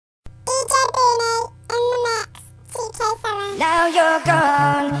now you're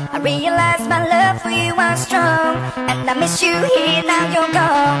gone. I realize my love for you was strong, and I miss you here, now you're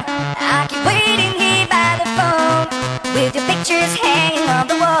gone. I keep waiting here by the phone, with your pictures hanging on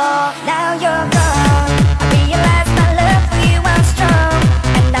the wall. Now you're gone. I realize my love for you was strong,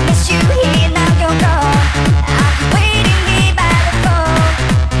 and I miss you here, now you're gone. I keep waiting here by the phone,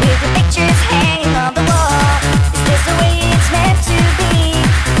 with your pictures hanging on the wall. Is this the way it's meant to be?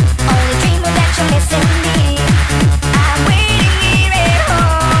 Only dreamer that you're missing me. I'm waiting here at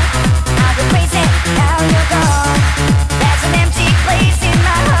home. I go crazy, now you're gone. There's an empty place in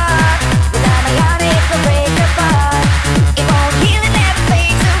my heart. Without my heart it will break apart. It won't heal, it never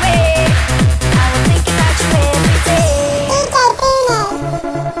fades away. I will think about you every day.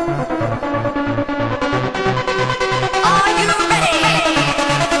 Are you ready?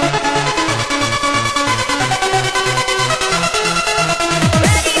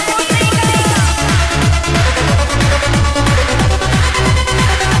 Ready for single?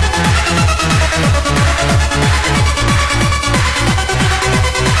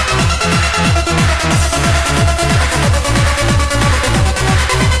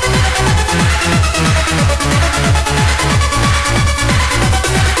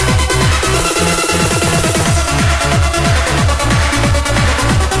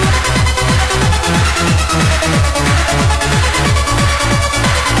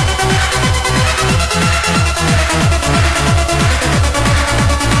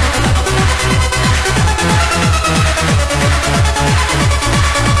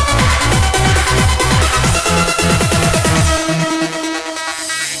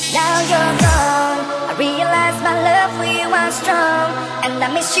 Now you're gone. I realize my love for you was strong, and I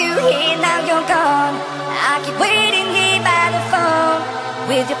miss you here, now you're gone. I keep waiting here by the phone,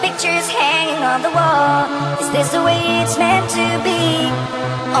 with your pictures hanging on the wall. Is this the way it's meant to be?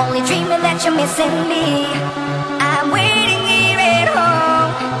 Only dreaming that you're missing me. I'm waiting here at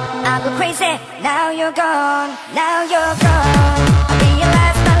home. I go crazy, now you're gone. Now you're gone.